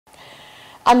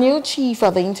A new chief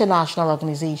of the International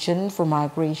Organization for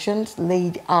Migration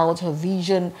laid out her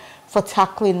vision for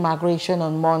tackling migration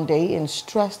on Monday and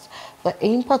stressed the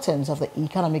importance of the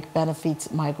economic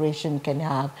benefits migration can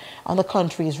have on the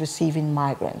countries receiving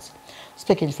migrants.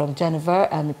 Speaking from Geneva,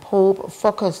 Amy Pope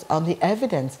focused on the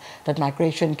evidence that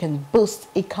migration can boost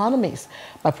economies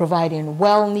by providing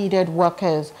well-needed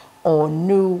workers or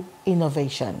new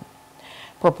innovation.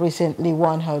 Pope recently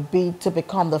won her bid to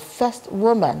become the first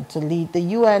woman to lead the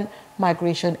UN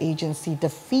Migration Agency,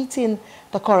 defeating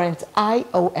the current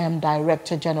IOM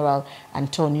Director General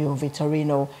Antonio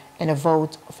Vitorino in a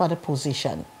vote for the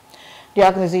position. The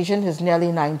organization has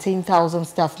nearly 19,000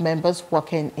 staff members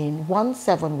working in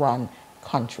 171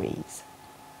 countries.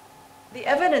 The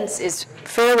evidence is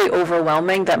fairly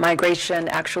overwhelming that migration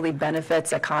actually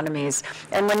benefits economies.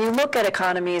 And when you look at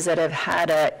economies that have had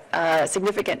a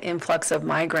significant influx of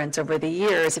migrants over the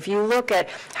years, if you look at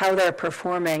how they're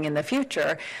performing in the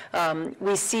future,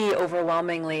 we see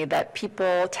overwhelmingly that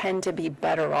people tend to be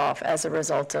better off as a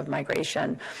result of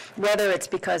migration, whether it's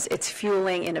because it's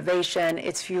fueling innovation,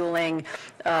 it's fueling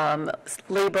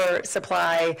labor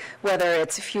supply, whether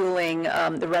it's fueling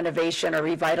the renovation or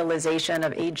revitalization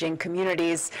of aging communities.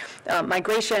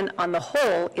 Migration on the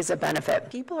whole is a benefit.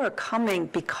 People are coming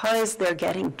because they're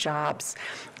getting jobs.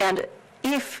 And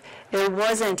if there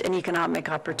wasn't an economic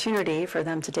opportunity for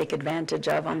them to take advantage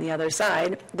of on the other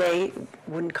side, they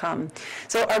wouldn't come.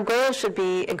 So our goal should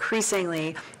be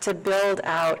increasingly to build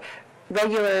out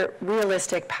regular,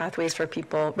 realistic pathways for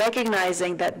people,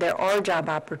 recognizing that there are job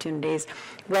opportunities,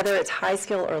 whether it's high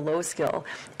skill or low skill,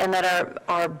 and that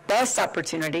our best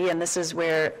opportunity, and this is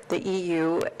where the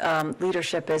EU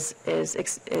leadership is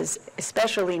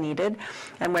especially needed,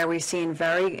 and where we've seen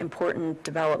very important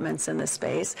developments in this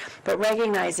space, but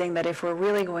recognizing that if we're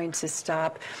really going to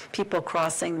stop people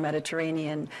crossing the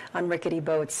Mediterranean on rickety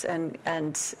boats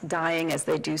and dying as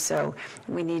they do so,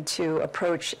 we need to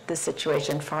approach this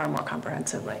situation far more comprehensively.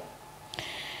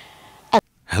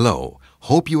 Hello,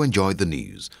 hope you enjoyed the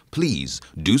news. Please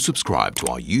do subscribe to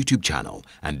our YouTube channel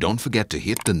and don't forget to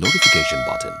hit the notification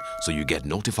button so you get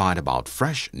notified about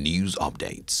fresh news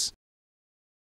updates.